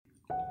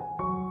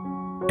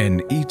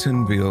An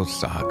Eatonville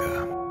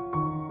Saga.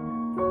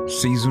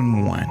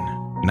 Season 1,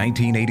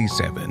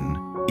 1987,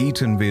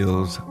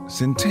 Eatonville's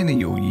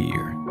Centennial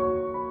Year.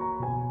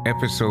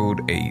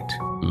 Episode 8,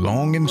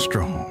 Long and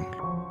Strong.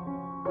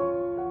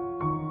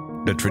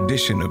 The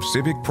tradition of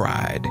civic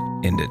pride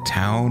in the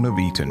town of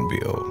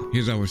Eatonville.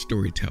 Here's our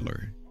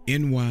storyteller,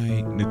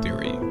 N.Y.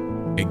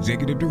 Nathiri,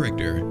 Executive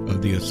Director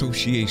of the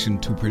Association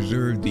to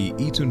Preserve the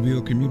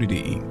Eatonville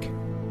Community,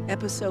 Inc.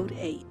 Episode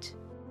 8.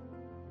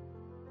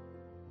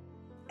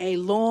 A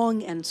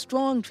long and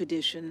strong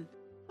tradition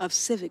of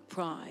civic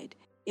pride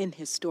in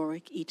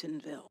historic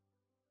Eatonville.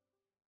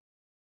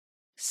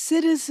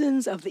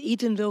 Citizens of the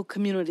Eatonville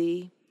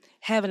community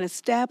have an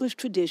established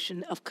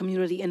tradition of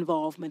community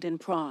involvement and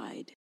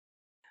pride.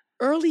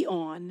 Early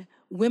on,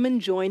 women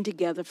joined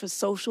together for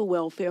social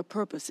welfare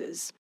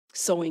purposes,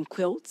 sewing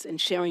quilts and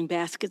sharing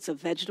baskets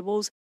of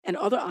vegetables and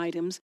other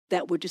items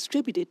that were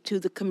distributed to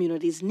the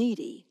community's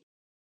needy.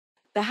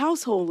 The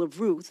household of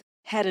Ruth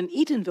had an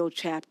Eatonville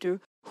chapter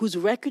whose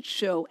records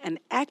show an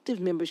active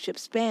membership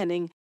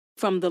spanning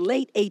from the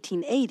late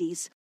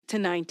 1880s to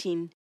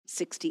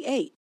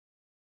 1968.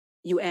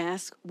 You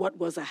ask, what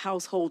was a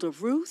household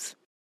of Ruth?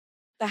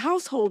 The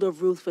household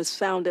of Ruth was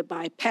founded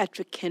by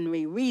Patrick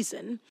Henry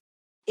Reason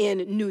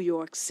in New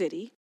York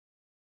City.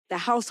 The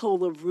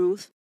household of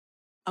Ruth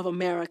of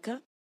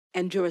America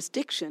and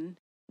jurisdiction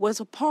was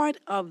a part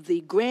of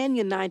the Grand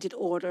United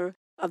Order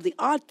of the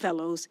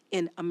Oddfellows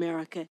in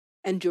America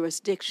and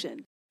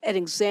jurisdiction, an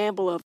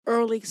example of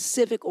early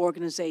civic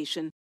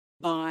organization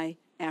by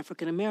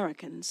African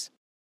Americans.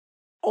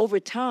 Over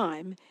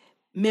time,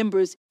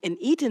 members in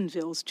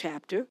Eatonville's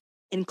chapter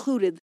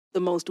included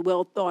the most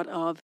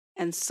well-thought-of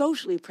and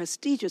socially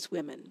prestigious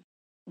women,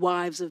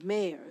 wives of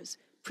mayors,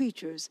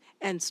 preachers,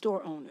 and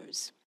store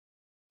owners.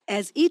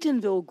 As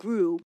Eatonville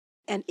grew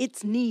and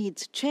its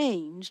needs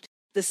changed,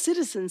 the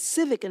citizens'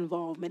 civic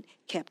involvement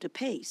kept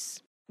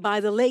apace. By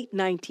the late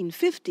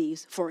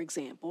 1950s, for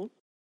example,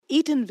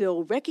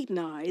 Eatonville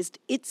recognized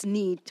its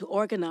need to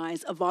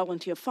organize a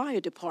volunteer fire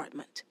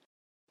department.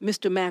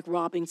 Mr. Mac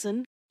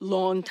Robinson,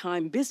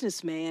 longtime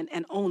businessman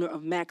and owner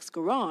of Mac's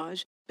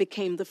Garage,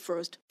 became the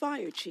first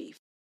fire chief.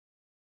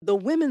 The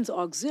Women's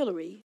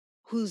Auxiliary,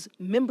 whose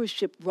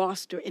membership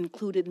roster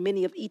included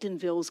many of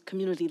Eatonville's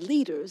community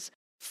leaders,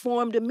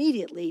 formed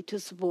immediately to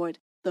support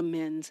the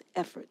men's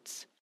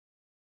efforts.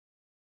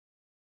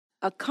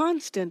 A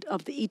constant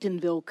of the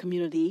Eatonville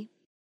community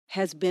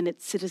has been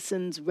its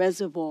citizens'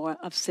 reservoir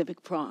of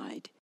civic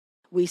pride.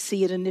 We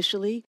see it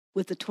initially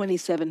with the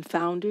 27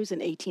 founders in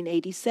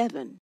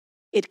 1887.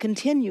 It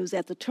continues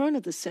at the turn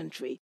of the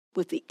century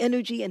with the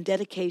energy and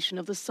dedication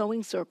of the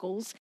sewing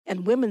circles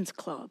and women's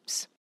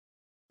clubs.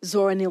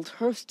 Zora Neale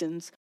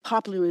Hurston's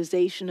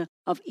popularization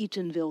of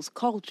Eatonville's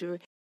culture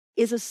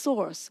is a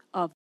source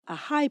of a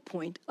high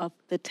point of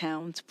the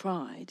town's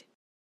pride.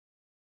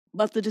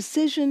 But the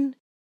decision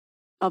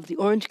of the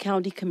Orange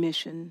County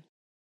Commission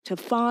to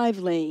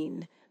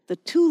 5-lane, the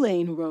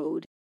 2-lane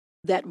road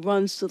that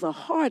runs through the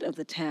heart of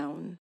the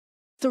town,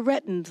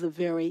 threatened the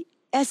very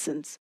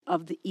essence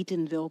of the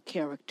Eatonville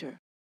character.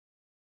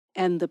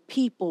 And the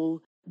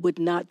people would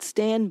not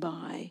stand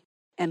by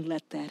and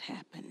let that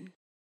happen.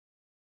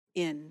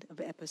 End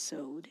of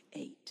episode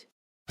 8.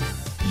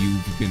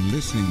 You've been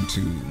listening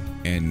to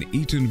An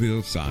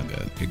Eatonville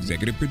Saga.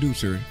 Executive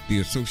producer, the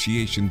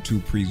Association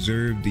to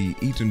Preserve the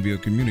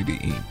Eatonville Community,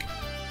 Inc.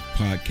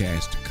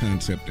 Podcast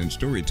concept and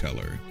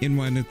storyteller,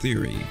 N.Y.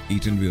 Nathiri,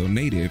 Eatonville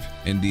native,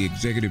 and the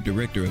Executive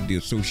Director of the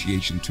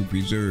Association to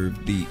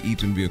Preserve the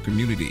Eatonville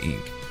Community,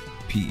 Inc.,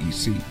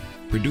 PEC.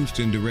 Produced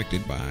and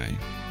directed by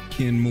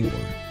Ken Moore.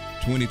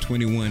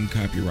 2021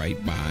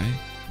 copyright by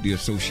the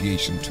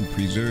Association to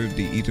Preserve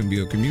the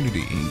Eatonville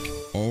Community, Inc.,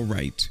 all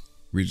rights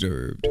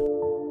reserved.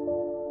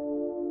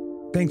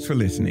 Thanks for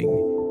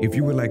listening. If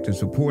you would like to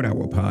support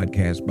our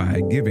podcast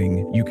by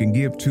giving, you can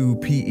give to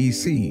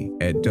PEC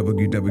at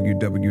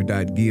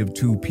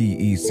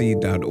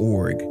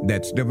www.give2pec.org.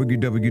 That's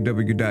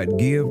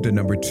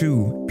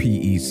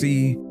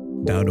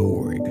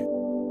www.give2pec.org.